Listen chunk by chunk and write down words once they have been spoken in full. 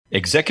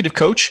executive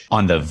coach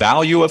on the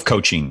value of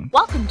coaching.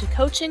 Welcome to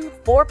Coaching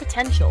for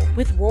Potential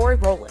with Rory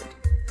Rowland.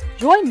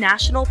 Join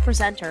national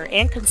presenter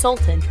and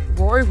consultant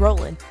Rory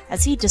Rowland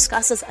as he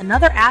discusses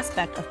another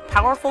aspect of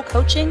powerful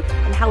coaching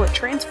and how it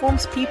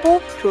transforms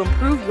people to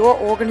improve your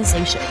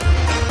organization.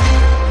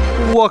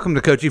 Welcome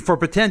to Coaching for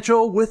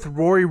Potential with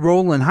Rory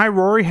Rowland. Hi,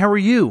 Rory. How are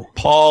you?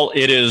 Paul,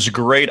 it is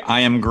great.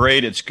 I am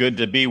great. It's good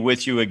to be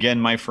with you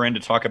again, my friend,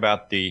 to talk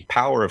about the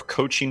power of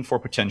coaching for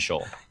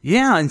potential.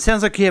 Yeah, and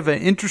sounds like you have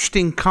an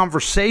interesting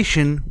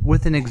conversation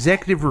with an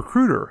executive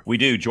recruiter. We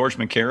do. George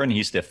McCarron,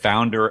 he's the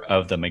founder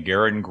of the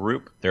McCarron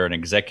Group. They're an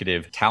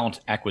executive talent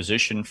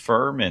acquisition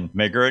firm, and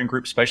McCarron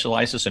Group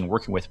specializes in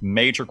working with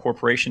major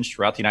corporations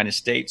throughout the United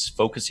States,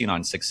 focusing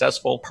on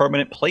successful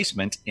permanent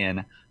placement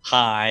in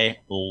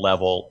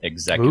high-level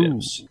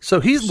executives. Ooh.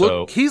 So he's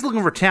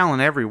looking for talent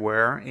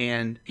everywhere,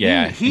 and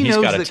he's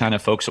knows got a ton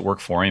of folks that work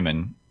for him,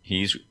 and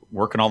he's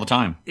working all the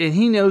time. And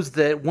he knows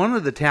that one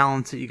of the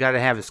talents that you got to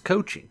have is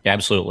coaching.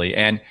 Absolutely,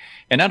 and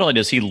not only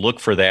does he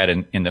look for that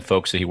in the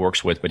folks that he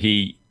works with, but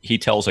he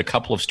tells a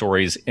couple of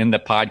stories in the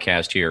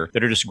podcast here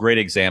that are just great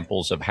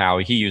examples of how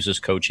he uses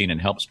coaching and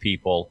helps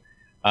people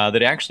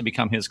that actually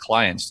become his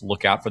clients,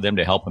 look out for them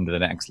to help them to the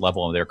next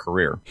level of their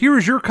career. Here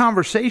is your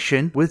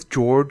conversation with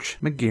George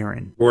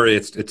McCarron. Rory,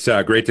 it's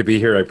great to be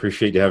here. I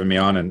appreciate you having me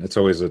on, and it's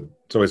always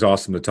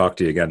awesome to talk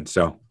to you again.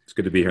 So it's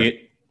good to be here.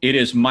 It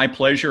is my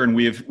pleasure, and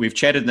we've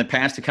chatted in the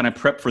past to kind of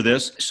prep for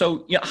this.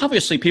 So,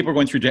 obviously, people are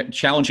going through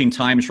challenging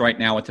times right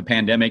now with the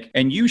pandemic,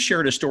 and you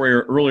shared a story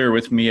earlier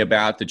with me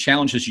about the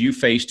challenges you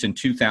faced in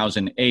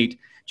 2008.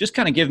 Just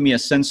kind of give me a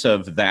sense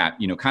of that,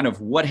 kind of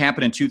what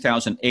happened in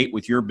 2008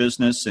 with your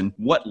business and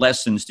what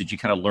lessons did you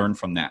kind of learn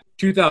from that?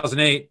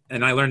 2008,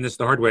 and I learned this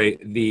the hard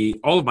way,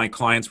 all of my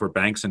clients were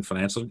banks and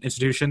financial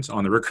institutions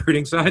on the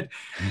recruiting side.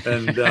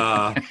 And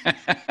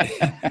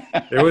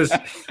it was...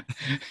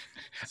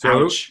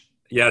 So, ouch.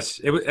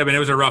 Yes, it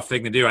was a rough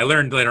thing to do. I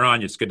learned later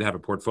on it's good to have a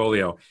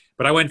portfolio.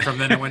 But I went from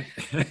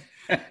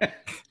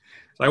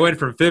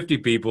 50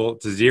 people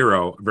to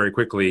zero very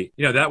quickly.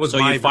 That was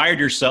you fired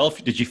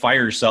yourself? Did you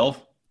fire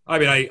yourself? I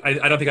mean,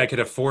 I don't think I could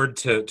afford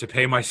to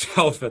pay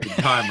myself at the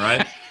time,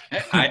 right?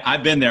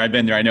 I've been there.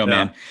 I know,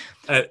 man.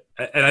 And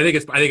I think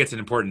it's an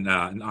important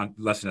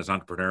lesson as an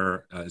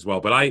entrepreneur as well.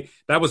 But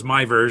that was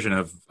my version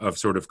of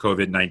sort of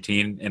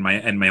COVID-19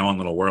 in my own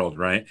little world,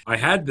 right? I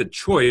had the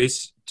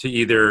choice to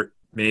either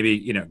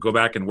maybe, go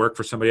back and work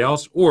for somebody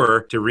else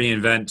or to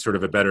reinvent sort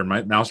of a better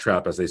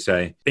mousetrap, as they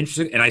say.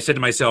 Interesting. And I said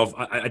to myself,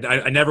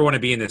 I never want to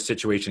be in this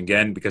situation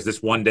again because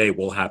this one day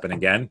will happen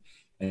again.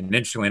 And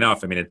interestingly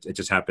enough, I mean, it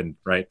just happened,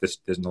 right? This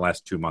in the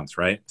last 2 months,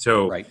 right?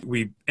 So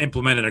we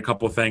implemented a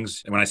couple of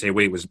things. And when I say at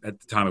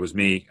the time it was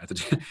me,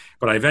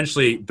 but I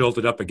eventually built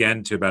it up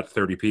again to about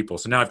 30 people.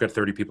 So now I've got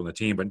 30 people in the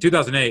team. But in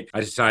 2008, I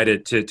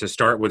decided to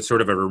start with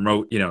sort of a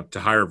remote, to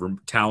hire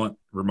talent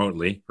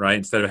remotely, right?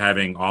 Instead of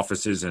having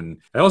offices. And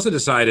I also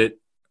decided,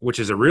 which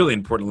is a really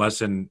important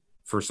lesson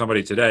for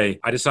somebody today,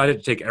 I decided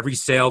to take every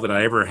sale that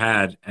I ever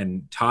had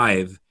and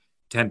tithe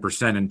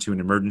 10% into an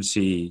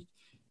emergency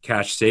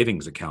cash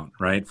savings account,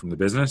 right, from the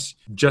business,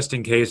 just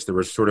in case there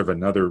was sort of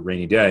another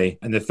rainy day.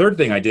 And the third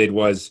thing I did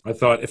was I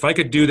thought if I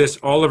could do this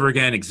all over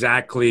again,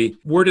 exactly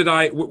what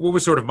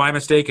was sort of my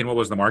mistake and what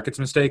was the market's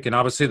mistake? And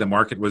obviously the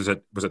market was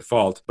at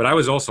fault, but I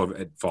was also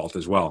at fault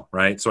as well,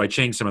 right? So I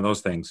changed some of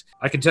those things.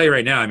 I can tell you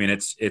right now, I mean,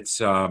 it's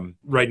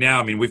right now,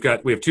 I mean, we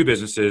have two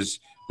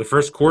businesses. The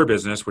first core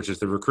business, which is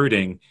the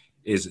recruiting,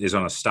 is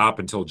on a stop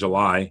until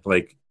July,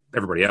 like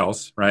everybody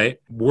else,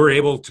 right? We're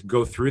able to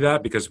go through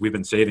that because we've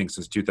been saving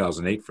since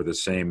 2008 for the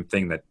same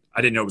thing that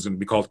I didn't know it was going to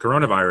be called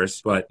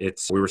coronavirus, but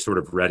we were sort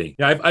of ready.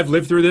 Yeah, I've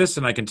lived through this,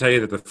 and I can tell you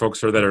that the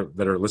folks that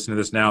are listening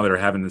to this now that are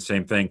having the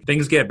same thing,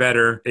 things get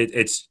better.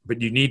 But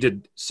you need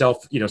to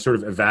sort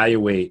of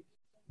evaluate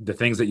the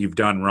things that you've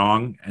done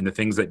wrong and the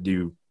things that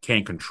you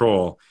can't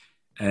control.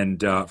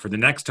 And for the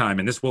next time,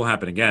 and this will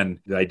happen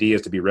again, the idea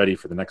is to be ready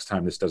for the next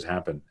time this does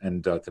happen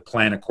and to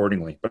plan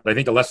accordingly. But I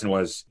think the lesson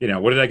was,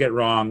 what did I get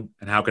wrong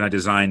and how can I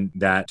design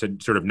that to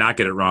sort of not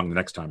get it wrong the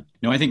next time?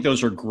 No, I think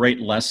those are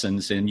great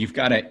lessons. And you've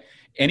got to,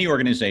 any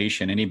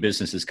organization, any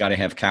business has got to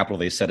have capital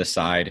they set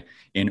aside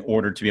in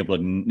order to be able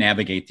to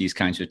navigate these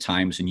kinds of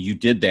times. And you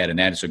did that, and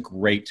that is a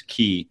great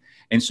key.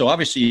 And so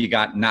obviously you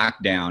got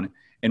knocked down.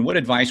 And what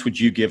advice would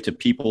you give to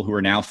people who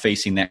are now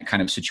facing that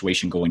kind of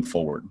situation going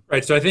forward?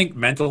 Right. So I think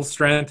mental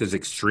strength is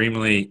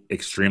extremely,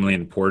 extremely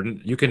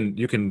important. You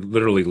can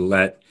literally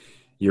let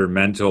your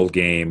mental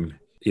game,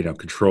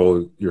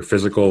 control your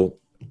physical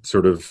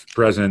sort of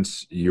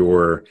presence,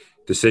 your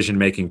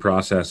decision-making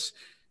process.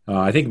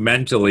 I think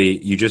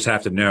mentally you just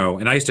have to know.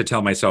 And I used to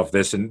tell myself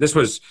this, and this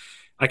was,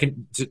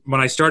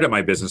 when I started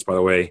my business, by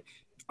the way,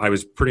 I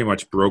was pretty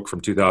much broke from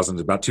 2000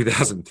 to about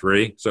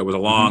 2003. So it was a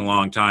long,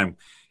 long time.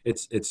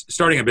 It's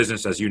starting a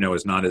business, as you know,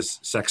 is not as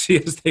sexy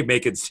as they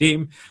make it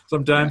seem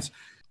sometimes.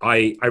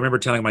 I remember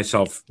telling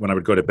myself when I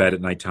would go to bed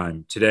at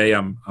nighttime, today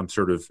I'm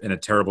sort of in a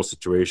terrible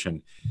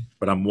situation.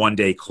 but I'm one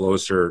day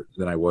closer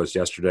than I was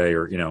yesterday,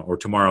 or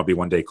tomorrow I'll be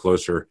one day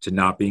closer to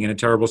not being in a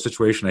terrible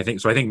situation. I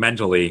think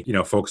mentally,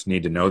 folks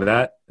need to know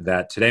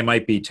that today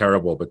might be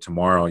terrible, but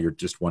tomorrow you're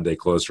just one day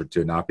closer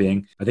to not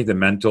being. I think the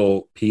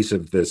mental piece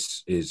of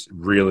this is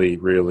really,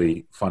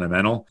 really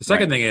fundamental. The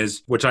second thing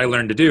is, which I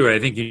learned to do, I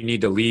think you need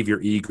to leave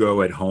your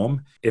ego at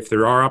home. If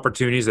there are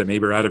opportunities that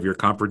maybe are out of your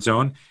comfort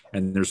zone,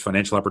 and there's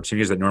financial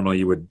opportunities that normally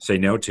you would say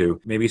no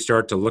to, maybe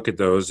start to look at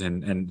those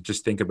and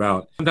just think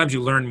about, sometimes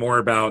you learn more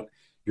about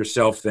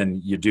yourself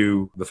than you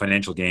do the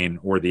financial gain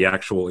or the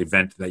actual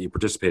event that you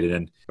participated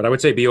in. But I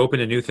would say be open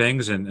to new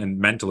things, and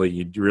mentally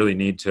you really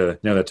need to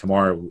know that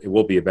tomorrow it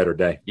will be a better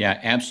day. Yeah,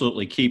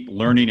 absolutely. Keep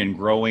learning and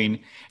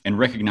growing and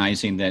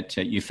recognizing that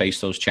you face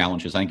those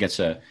challenges. I think it's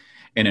an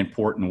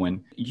important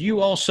one.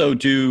 You also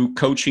do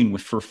coaching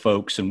for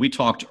folks, and we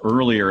talked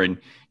earlier, and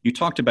you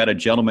talked about a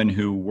gentleman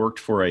who worked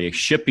for a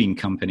shipping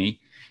company,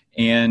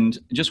 and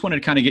just wanted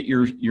to kind of get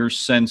your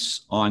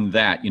sense on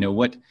that.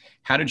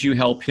 How did you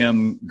help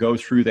him go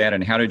through that,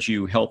 and how did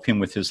you help him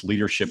with his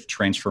leadership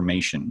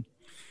transformation?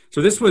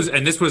 So this was,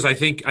 I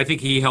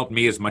think he helped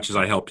me as much as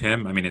I helped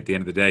him. I mean, at the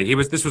end of the day,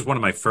 this was one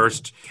of my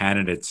first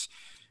candidates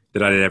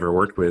that I had ever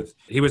worked with.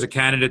 He was a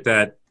candidate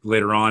that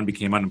later on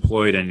became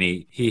unemployed, and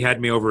he had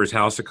me over his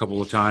house a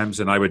couple of times,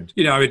 and I'd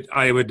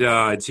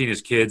seen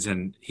his kids,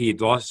 and he'd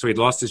lost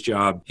his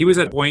job. He was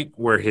at a point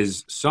where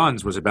his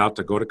sons was about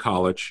to go to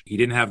college. He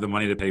didn't have the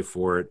money to pay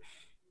for it.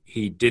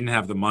 He didn't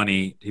have the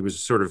money. He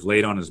was sort of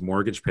late on his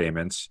mortgage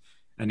payments,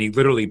 and he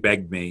literally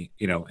begged me,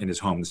 in his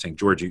home, saying,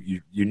 "George,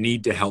 you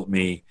need to help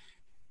me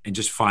and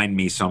just find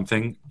me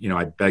something.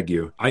 I beg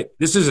you."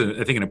 This is,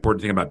 I think, an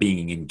important thing about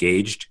being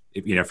engaged.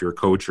 If you're a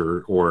coach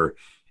or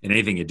in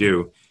anything you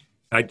do.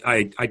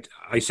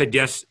 I said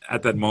yes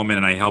at that moment,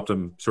 and I helped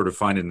him sort of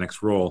find the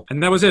next role.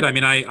 And that was it. I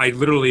mean, I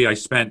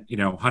spent,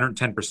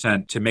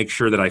 110% to make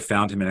sure that I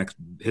found him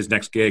his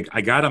next gig.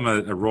 I got him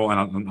a role,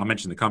 and I'll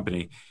mention the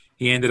company.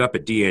 He ended up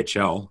at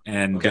DHL,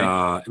 and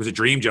it was a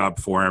dream job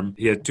for him.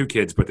 He had 2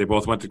 kids, but they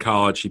both went to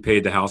college. He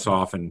paid the house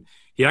off, and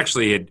he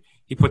actually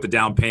he put the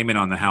down payment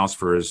on the house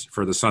for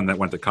the son that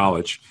went to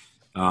college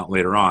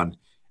later on.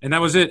 And that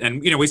was it.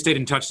 And, we stayed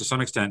in touch to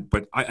some extent,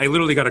 but I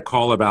literally got a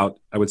call about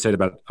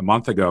a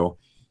month ago.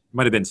 It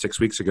might have been 6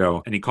 weeks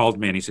ago. And he called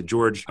me and he said,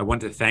 "George, I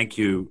want to thank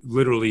you.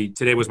 Literally,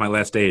 today was my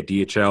last day at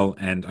DHL,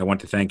 and I want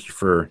to thank you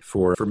for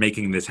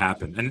making this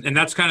happen." And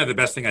that's kind of the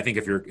best thing, I think,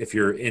 if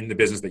you're in the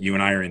business that you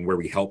and I are in, where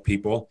we help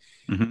people.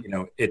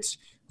 Mm-hmm.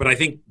 But I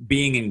think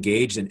being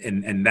engaged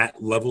and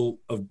that level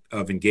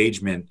of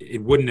engagement,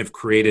 it wouldn't have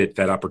created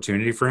that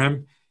opportunity for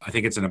him. I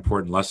think it's an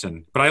important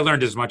lesson. But I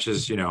learned as much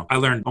as, I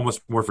learned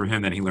almost more from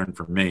him than he learned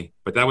from me.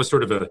 But that was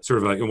sort of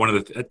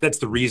like that's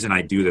the reason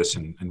I do this,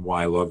 and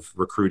why I love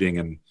recruiting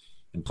and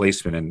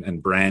placement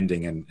and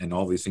branding and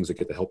all these things that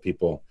get to help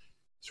people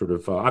sort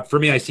of, for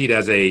me, I see it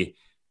as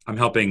I'm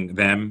helping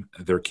them,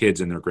 their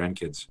kids, and their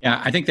grandkids.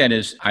 Yeah, I think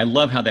I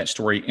love how that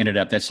story ended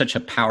up. That's such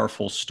a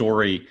powerful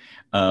story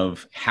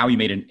of how you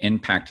made an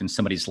impact in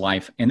somebody's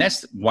life. And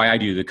that's why I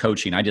do the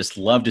coaching. I just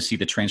love to see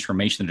the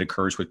transformation that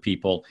occurs with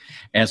people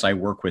as I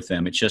work with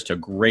them. It's just a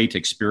great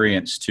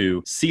experience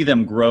to see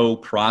them grow,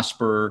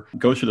 prosper,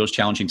 go through those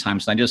challenging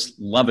times. And I just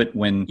love it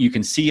when you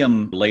can see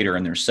them later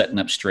and they're setting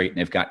up straight and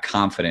they've got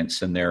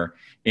confidence and they're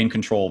in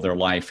control of their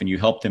life, and you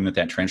help them with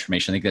that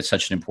transformation. I think that's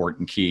such an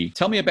important key.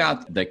 Tell me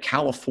about the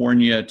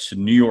California to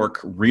New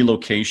York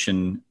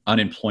relocation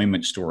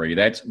unemployment story.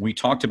 We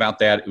talked about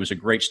that. It was a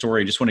great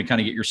story. I just want to kind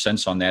of get your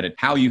sense on that and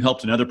how you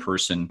helped another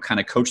person kind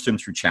of coach them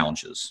through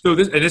challenges. So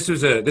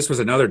this was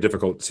another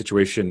difficult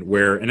situation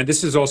where, and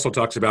this is also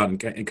talks about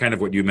in kind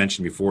of what you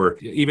mentioned before,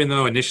 even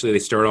though initially they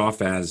start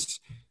off as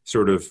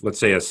sort of, let's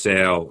say, a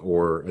sale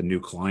or a new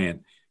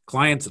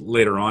clients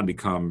later on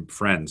become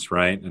friends,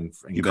 right? And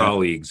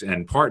colleagues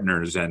and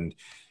partners and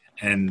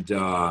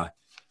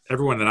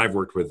everyone that I've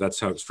worked with, that's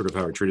how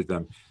I treated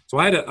them. So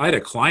I had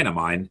a client of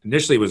mine.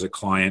 Initially, it was a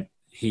client.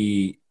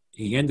 He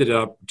ended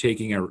up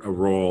taking a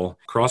role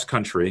cross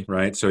country,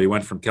 right? So he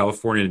went from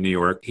California to New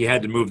York. He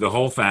had to move the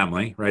whole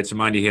family, right? So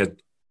mind you, he had a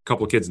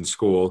couple of kids in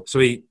school. So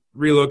he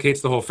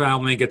relocates the whole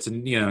family, gets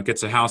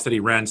a house that he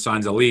rents,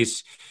 signs a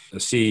lease, a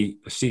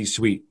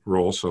C-suite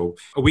role. So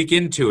a week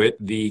into it,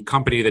 the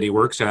company that he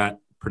works at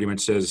pretty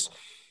much says,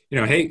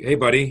 hey,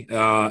 buddy,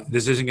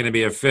 this isn't going to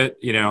be a fit.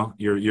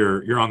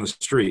 You're on the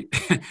street.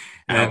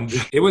 And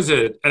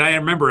I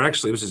remember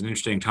actually it was an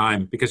interesting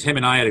time because him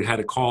and I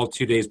had a call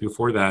 2 days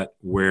before that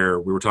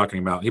where he was talking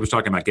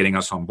about getting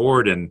us on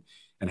board and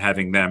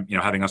having them,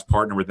 having us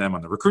partner with them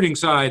on the recruiting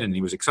side. And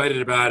he was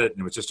excited about it.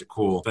 And it was just a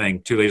cool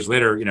thing. 2 days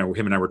later,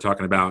 him and I were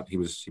talking about, he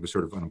was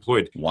sort of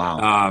unemployed.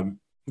 Wow.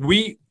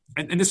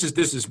 And this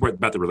is what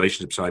about the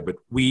relationship side, but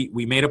we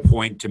made a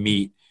point to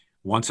meet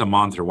once a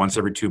month or once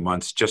every 2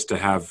 months just to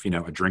have,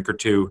 a drink or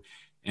two.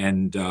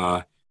 And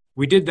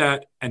we did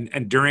that.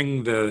 And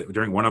during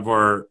one of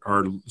our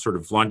sort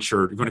of lunch,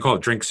 or you want to call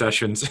it drink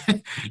sessions,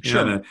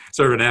 sure.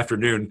 Sort of an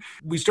afternoon,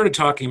 we started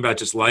talking about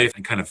just life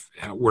and kind of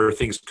where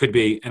things could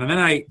be. And then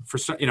I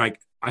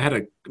I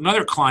had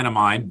another client of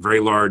mine, very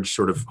large,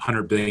 sort of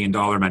 $100 billion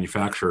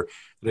manufacturer,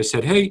 that I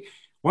said, hey,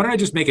 why don't I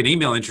just make an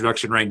email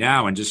introduction right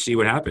now and just see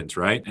what happens,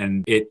 right?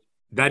 And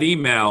that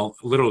email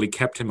literally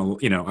kept him,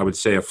 I would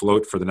say,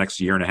 afloat for the next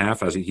year and a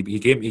half as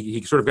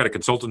he sort of got a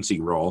consultancy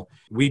role.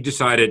 We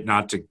decided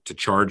not to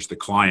charge the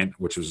client,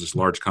 which was this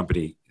large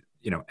company,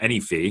 any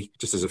fee,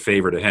 just as a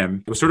favor to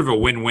him. It was sort of a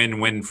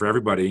win-win-win for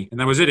everybody. And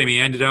that was it. I mean, he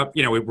ended up,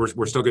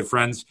 we're still good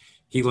friends.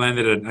 He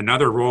landed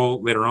another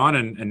role later on,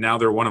 and now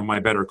they're one of my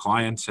better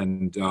clients.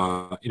 And,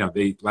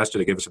 they last year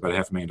they gave us about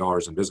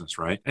 $500,000 in business,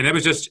 right? And that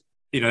was just,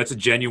 that's a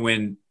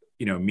genuine,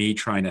 me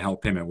trying to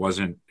help him. It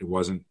wasn't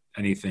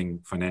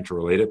anything financial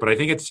related, but I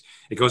think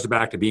it goes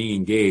back to being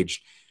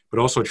engaged, but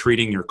also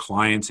treating your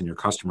clients and your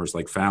customers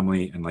like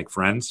family and like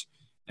friends.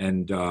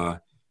 And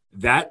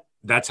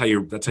that's how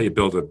you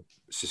build a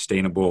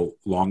sustainable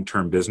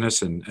long-term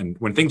business. And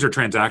when things are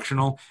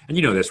transactional, and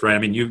you know this, right? I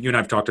mean, you and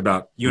I've talked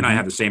about, and I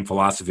have the same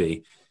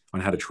philosophy on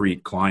how to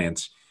treat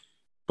clients,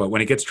 but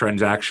when it gets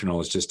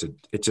transactional,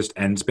 it just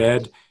ends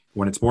bad.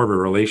 When it's more of a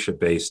relationship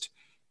based,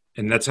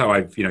 and that's how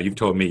you've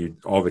told me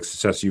all the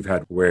success you've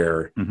had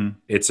where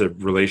it's a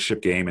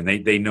relationship game, and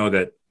they know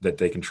that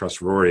they can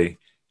trust Rory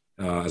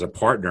as a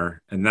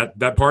partner, and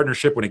that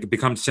partnership, when it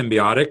becomes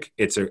symbiotic,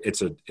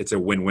 it's a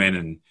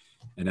win-win,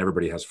 and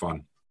everybody has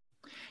fun.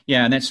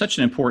 Yeah, and that's such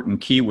an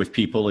important key with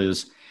people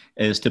is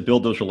to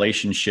build those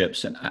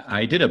relationships. And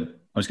I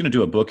was going to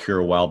do a book here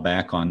a while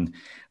back on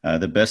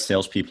the best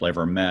salespeople I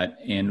ever met.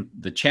 And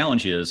the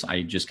challenge is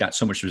I just got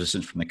so much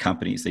resistance from the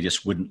companies. They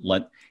just wouldn't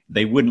let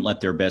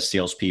their best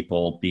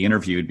salespeople be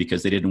interviewed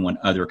because they didn't want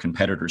other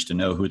competitors to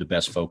know who the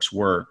best folks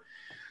were.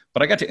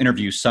 But I got to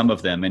interview some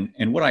of them.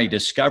 And what I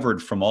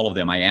discovered from all of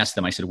them, I asked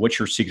them, I said, what's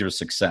your secret of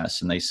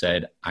success? And they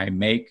said, I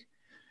make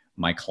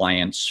my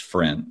clients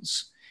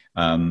friends.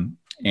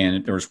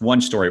 And there was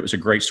one story. It was a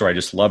great story. I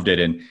just loved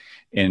it.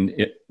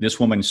 This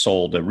woman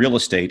sold real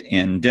estate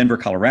in Denver,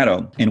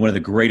 Colorado, and one of the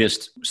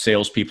greatest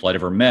salespeople I'd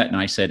ever met. And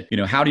I said,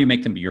 how do you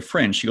make them be your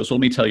friends? She goes, well,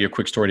 let me tell you a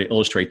quick story to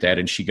illustrate that.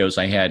 And she goes,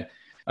 I had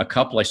a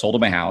couple, I sold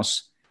them a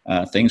house.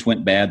 Things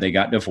went bad. They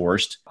got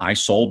divorced. I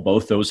sold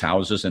both those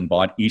houses and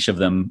bought each of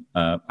them.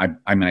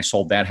 I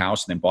sold that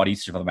house and then bought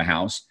each of them a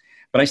house.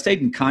 But I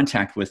stayed in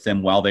contact with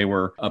them while they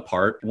were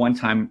apart. One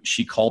time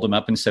she called them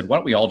up and said, why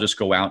don't we all just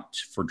go out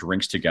for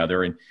drinks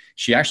together? And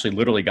she actually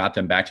literally got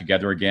them back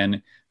together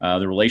again.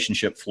 The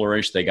relationship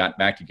flourished. They got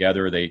back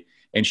together.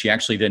 And she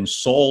actually then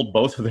sold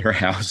both of their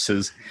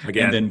houses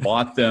again, and then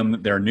bought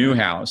them their new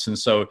house. And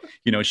so,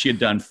 she had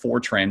done 4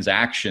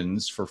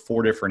 transactions for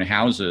 4 different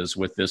houses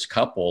with this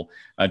couple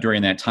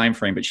during that time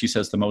frame. But she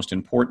says the most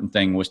important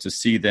thing was to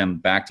see them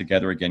back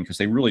together again because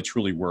they really,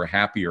 truly were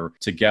happier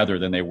together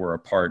than they were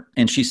apart.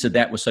 And she said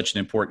that was such an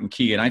important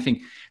key. And I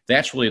think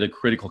that's really the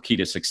critical key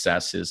to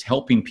success is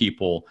helping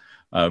people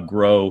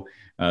grow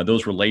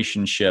those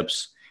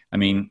relationships. I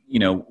mean,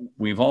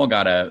 we've all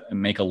got to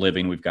make a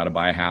living. We've got to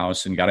buy a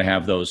house and got to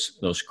have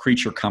those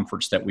creature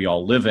comforts that we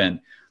all live in.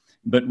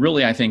 But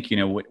really, I think,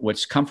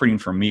 what's comforting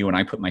for me when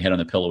I put my head on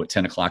the pillow at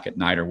 10 o'clock at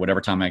night or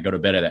whatever time I go to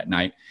bed at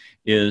night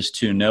is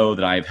to know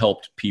that I've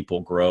helped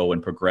people grow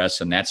and progress.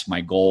 And that's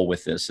my goal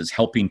with this is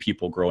helping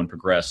people grow and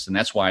progress. And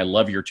that's why I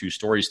love your 2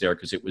 stories there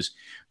because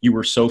you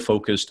were so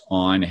focused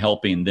on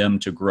helping them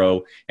to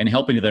grow and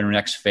helping to their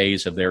next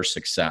phase of their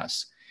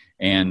success.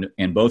 And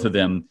both of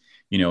them,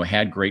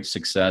 had great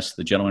success.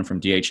 The gentleman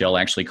from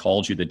DHL actually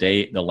called you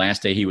the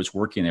last day he was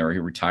working there. He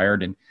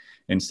retired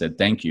and said,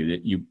 thank you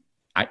that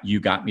you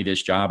got me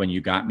this job and you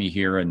got me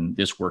here and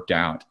this worked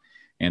out.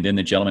 And then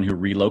the gentleman who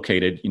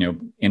relocated,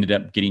 ended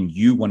up getting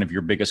you one of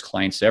your biggest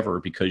clients ever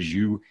because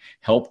you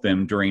helped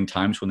them during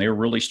times when they were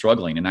really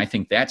struggling. And I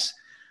think that's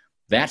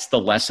the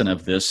lesson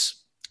of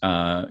this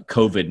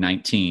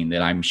COVID-19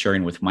 that I'm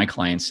sharing with my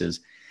clients is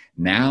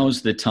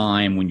now's the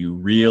time when you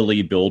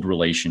really build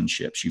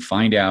relationships. You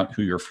find out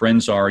who your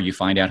friends are. You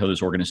find out how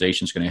those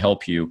organizations are going to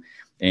help you.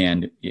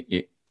 And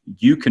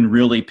you can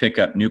really pick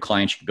up new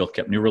clients. You can build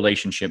up new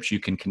relationships. You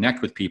can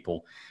connect with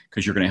people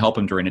because you're going to help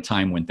them during a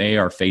time when they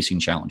are facing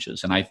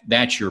challenges. And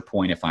that's your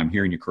point, if I'm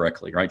hearing you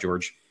correctly, right,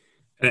 George?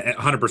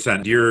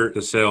 100%. You're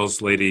the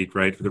sales lady,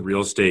 right, for the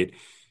real estate.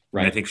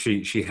 Right. And I think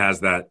she has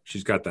that.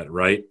 She's got that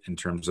right in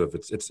terms of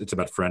it's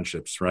about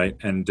friendships, right?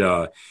 And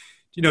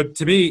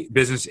to me,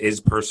 business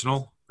is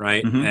personal,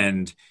 right? Mm-hmm.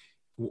 And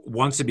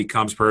once it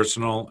becomes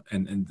personal,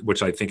 and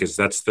which I think is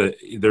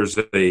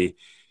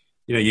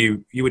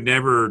you would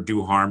never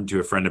do harm to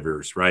a friend of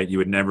yours, right? You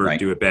would never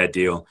do a bad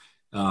deal.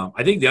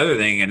 I think the other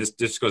thing, and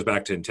this goes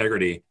back to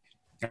integrity.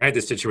 I had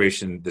this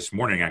situation this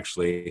morning,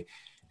 actually.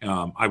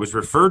 I was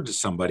referred to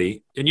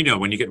somebody, and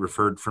when you get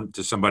referred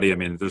to somebody, I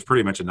mean, there's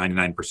pretty much a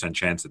 99%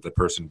 chance that the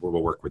person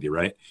will work with you,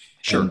 right?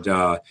 Sure.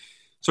 And,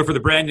 so for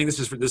the branding, this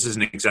is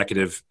an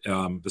executive.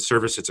 The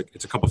service, it's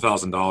a couple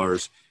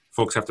 $1,000s.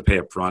 Folks have to pay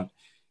up front.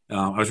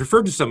 I was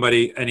referred to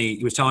somebody, and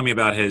he was telling me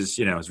about his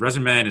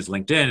resume and his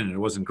LinkedIn, and it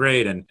wasn't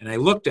great. And I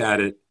looked at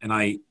it, and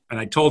I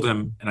told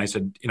him, and I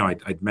said,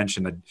 I'd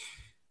mentioned that,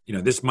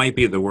 this might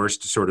be the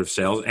worst sort of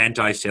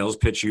anti-sales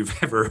pitch you've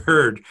ever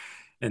heard.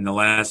 in the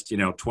last,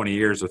 20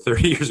 years or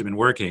 30 years have been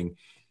working,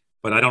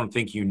 but I don't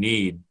think you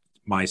need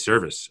my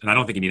service. And I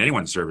don't think you need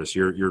anyone's service.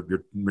 Your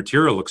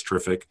material looks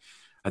terrific.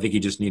 I think you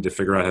just need to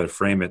figure out how to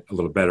frame it a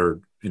little better,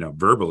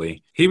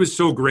 verbally. He was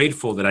so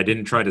grateful that I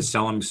didn't try to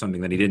sell him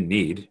something that he didn't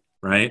need,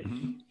 right?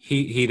 Mm-hmm.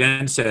 He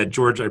then said,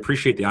 George, I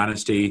appreciate the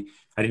honesty.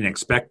 I didn't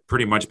expect,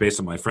 pretty much based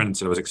on my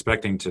friends, I was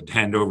expecting to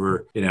hand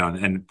over,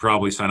 and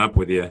probably sign up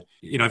with you.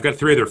 I've got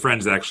 3 other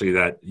friends actually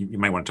that you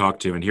might want to talk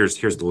to, and here's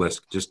the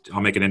list.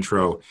 I'll make an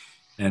intro.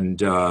 And,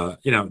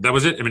 that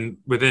was it. I mean,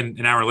 within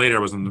an hour later, I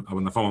was on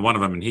the phone with one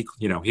of them, and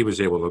he was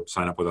able to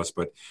sign up with us.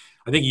 But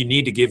I think you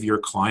need to give your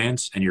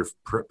clients and your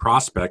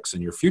prospects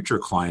and your future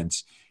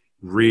clients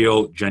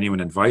real,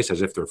 genuine advice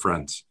as if they're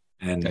friends.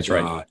 And that's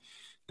right.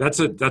 It's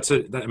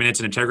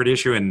an integrity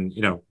issue.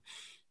 And,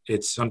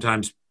 it's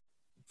sometimes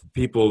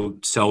people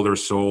sell their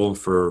soul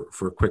for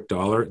a quick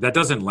dollar. That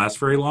doesn't last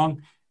very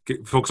long.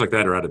 Folks like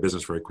that are out of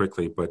business very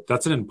quickly, but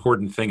that's an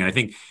important thing. And I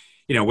think,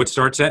 what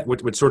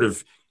sort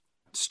of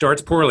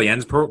starts poorly,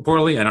 ends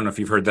poorly. I don't know if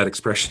you've heard that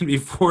expression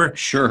before.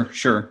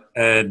 Sure.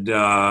 And,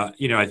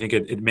 I think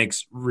it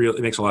makes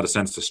a lot of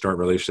sense to start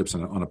relationships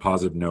on a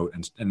positive note.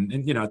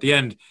 And at the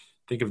end,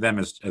 think of them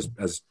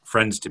as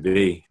friends to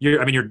be.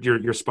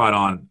 You're spot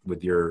on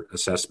with your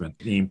assessment.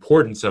 The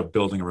importance of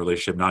building a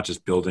relationship, not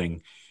just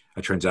building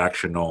a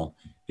transactional,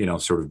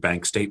 sort of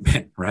bank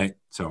statement, right?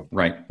 So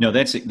right. No,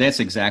 that's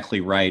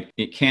exactly right.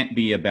 It can't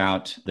be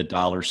about the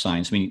dollar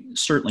signs. I mean,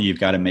 certainly you've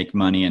got to make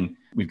money and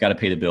we've got to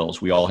pay the bills.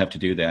 We all have to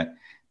do that.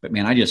 But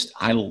man, I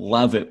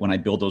love it when I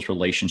build those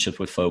relationships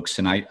with folks,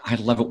 and I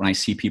love it when I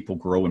see people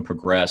grow and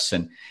progress.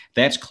 And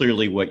that's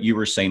clearly what you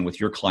were saying with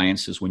your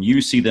clients is when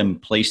you see them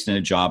placed in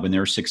a job and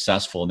they're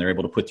successful and they're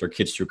able to put their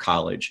kids through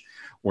college,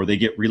 or they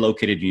get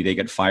relocated to you, they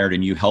get fired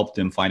and you help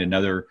them find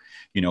another,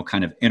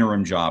 kind of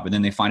interim job, and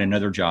then they find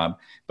another job.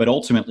 But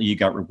ultimately you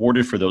got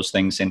rewarded for those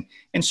things. And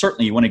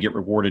certainly you want to get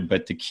rewarded,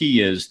 but the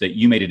key is that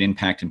you made an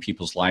impact in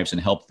people's lives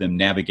and helped them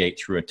navigate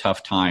through a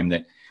tough time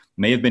that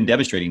may have been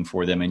devastating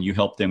for them, and you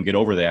helped them get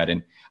over that.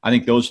 And I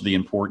think those are the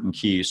important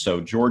keys.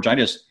 So George, I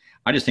just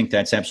think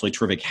that's absolutely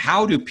terrific.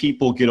 How do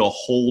people get a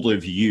hold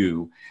of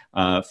you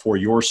for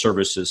your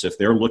services if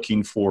they're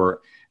looking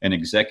for an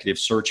executive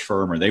search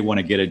firm, or they want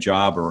to get a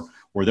job, or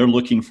they're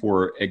looking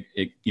for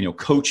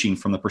coaching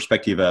from the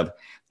perspective of,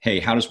 hey,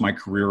 how does my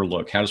career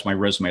look? How does my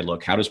resume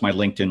look? How does my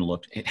LinkedIn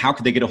look? How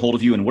could they get a hold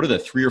of you? And what are the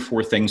 3 or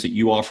 4 things that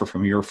you offer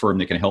from your firm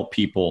that can help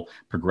people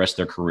progress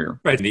their career?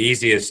 Right. The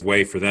easiest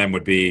way for them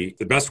would be,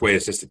 the best way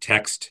is just to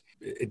text.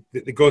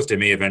 It goes to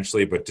me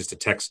eventually, but just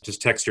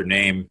text your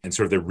name and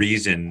sort of the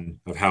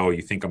reason of how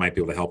you think I might be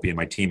able to help you and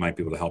my team might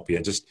be able to help you.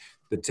 And just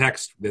the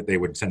text that they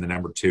would send the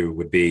number to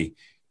would be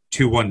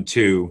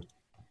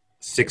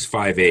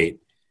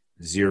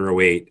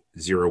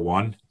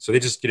 212-658-0801. So they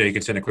just, you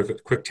can send a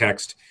quick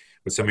text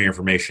with some of your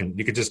information.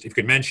 You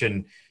could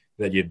mention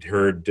that you'd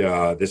heard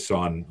this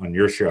on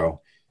your show.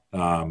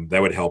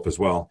 That would help as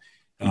well.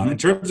 In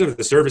terms of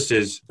the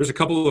services, there's a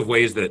couple of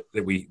ways that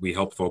we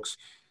help folks.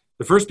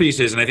 The first piece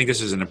is, and I think this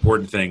is an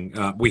important thing,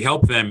 we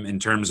help them in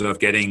terms of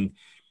getting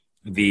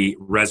the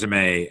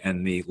resume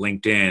and the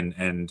LinkedIn,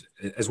 and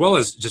as well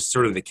as just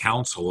sort of the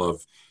counsel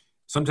of,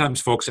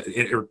 sometimes folks,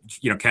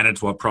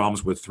 candidates will have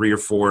problems with 3 or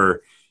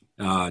 4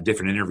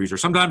 different interviews, or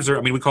sometimes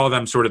we call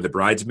them sort of the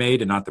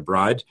bridesmaid and not the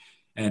bride.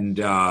 And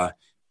or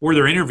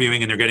they're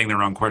interviewing and they're getting the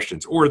wrong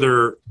questions, or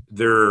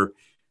they're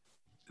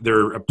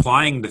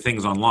applying to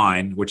things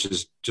online, which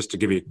is, just to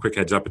give you a quick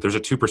heads up, but there's a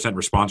 2%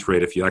 response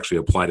rate if you actually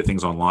apply to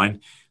things online.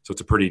 So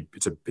it's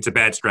a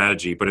bad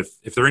strategy. But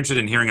if they're interested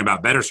in hearing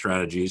about better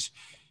strategies,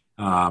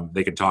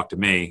 they can talk to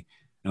me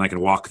and I can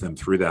walk them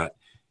through that.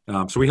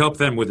 So we help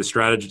them with the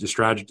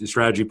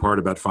strategy part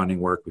about finding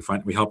work.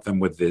 We help them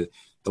with the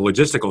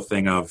logistical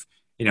thing of,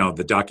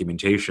 the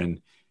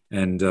documentation.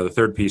 And the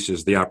third piece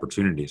is the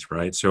opportunities,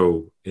 right?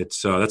 So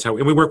it's that's how,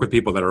 and we work with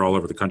people that are all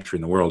over the country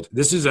and the world.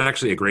 This is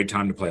actually a great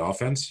time to play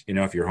offense.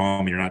 If you're home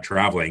and you're not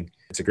traveling,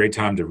 it's a great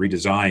time to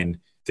redesign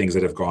things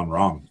that have gone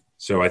wrong.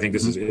 So I think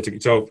this is,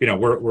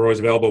 we're always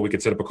available. We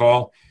could set up a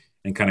call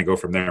and kind of go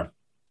from there.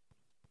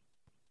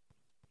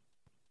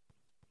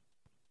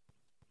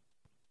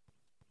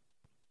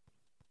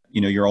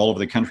 You're all over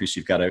the country, so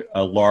you've got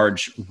a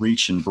large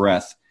reach and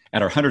breadth.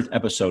 At our 100th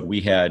episode,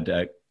 we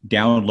had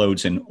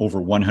downloads in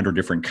over 100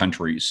 different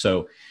countries.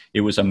 So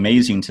it was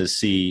amazing to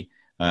see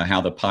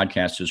how the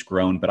podcast has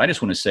grown. But I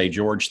just want to say,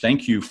 George,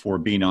 thank you for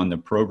being on the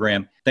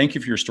program. Thank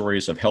you for your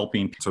stories of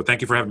helping. So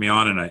thank you for having me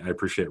on, and I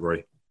appreciate it,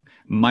 Roy.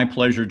 My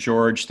pleasure,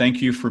 George.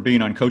 Thank you for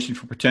being on Coaching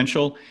for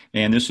Potential.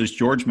 And this is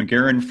George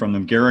McGarren from the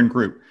McGarren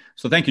Group.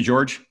 So thank you,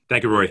 George.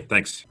 Thank you, Roy.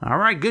 Thanks. All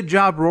right. Good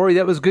job, Rory.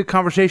 That was a good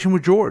conversation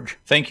with George.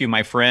 Thank you,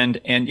 my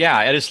friend. And yeah,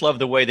 I just love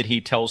the way that he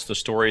tells the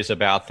stories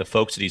about the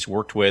folks that he's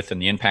worked with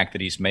and the impact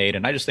that he's made.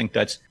 And I just think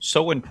that's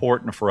so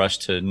important for us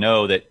to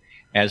know that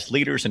as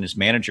leaders and as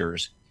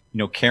managers,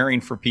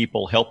 caring for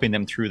people, helping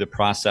them through the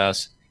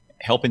process,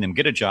 helping them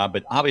get a job,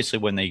 but obviously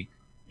when they,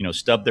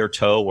 stub their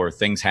toe or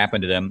things happen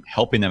to them,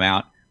 helping them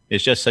out.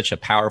 is just such a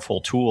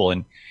powerful tool.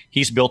 And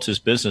he's built his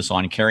business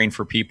on caring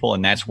for people,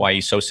 and that's why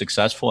he's so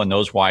successful. And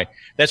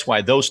that's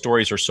why those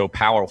stories are so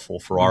powerful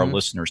for our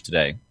listeners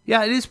today.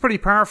 Yeah, it is pretty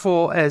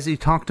powerful, as he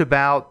talked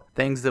about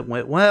things that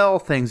went well,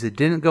 things that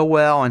didn't go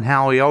well, and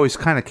how he always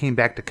kind of came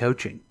back to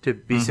coaching to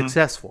be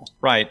successful.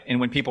 Right. And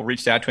when people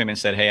reached out to him and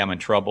said, hey, I'm in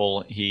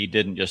trouble, he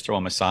didn't just throw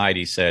them aside.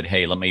 He said,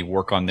 hey, let me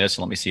work on this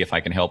and let me see if I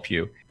can help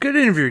you. Good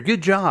interview.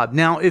 Good job.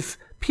 Now, if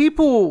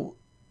people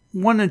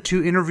wanted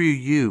to interview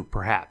you,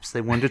 perhaps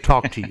they wanted to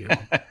talk to you,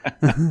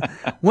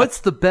 what's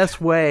the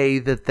best way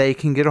that they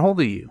can get a hold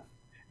of you?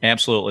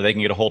 Absolutely. They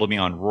can get a hold of me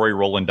on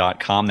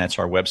RoryRowland.com. That's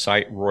our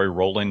website, Rory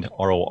Rowland,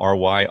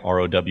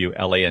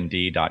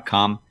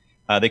 RoryRowland.com.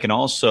 They can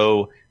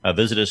also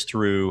visit us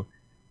through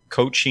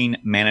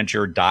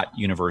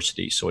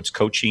coachingmanager.university. So it's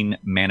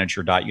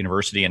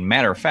coachingmanager.university. And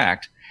matter of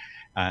fact,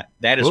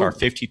 that is our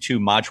 52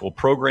 module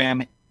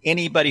program.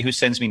 Anybody who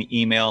sends me an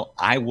email,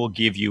 I will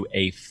give you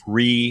a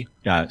free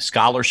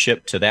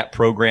scholarship to that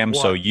program.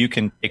 So you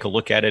can take a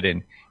look at it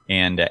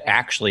and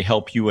actually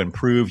help you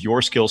improve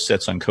your skill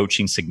sets on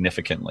coaching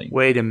significantly.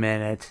 Wait a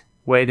minute.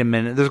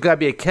 There's got to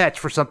be a catch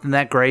for something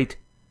that great.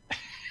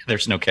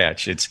 There's no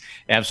catch. It's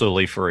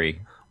absolutely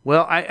free.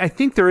 Well, I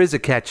think there is a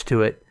catch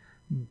to it.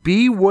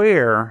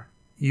 Beware,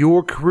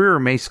 your career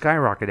may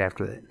skyrocket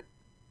after that.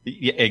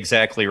 Yeah,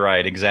 exactly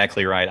right.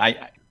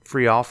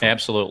 Free offer.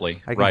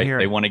 Absolutely. I can hear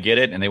it. They want to get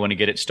it, and they want to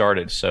get it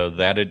started. So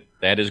that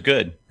is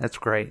good. That's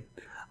great.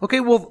 Okay,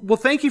 well,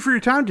 thank you for your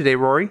time today,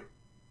 Rory.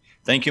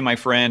 Thank you, my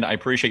friend. I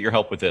appreciate your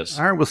help with this.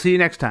 All right, we'll see you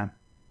next time.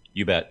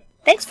 You bet.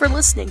 Thanks for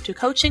listening to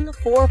Coaching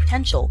for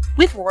Potential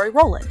with Rory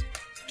Rowland.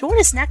 Join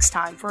us next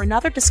time for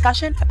another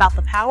discussion about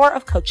the power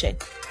of coaching.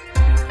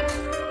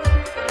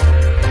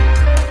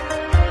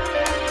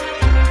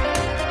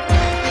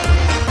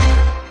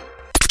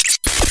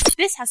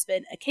 This has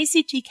been a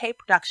KCTK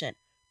production,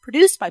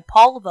 produced by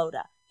Paul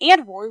Lavoda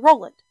and Rory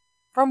Rowland.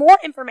 For more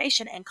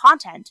information and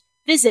content,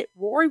 visit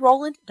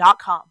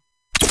RoryRowland.com.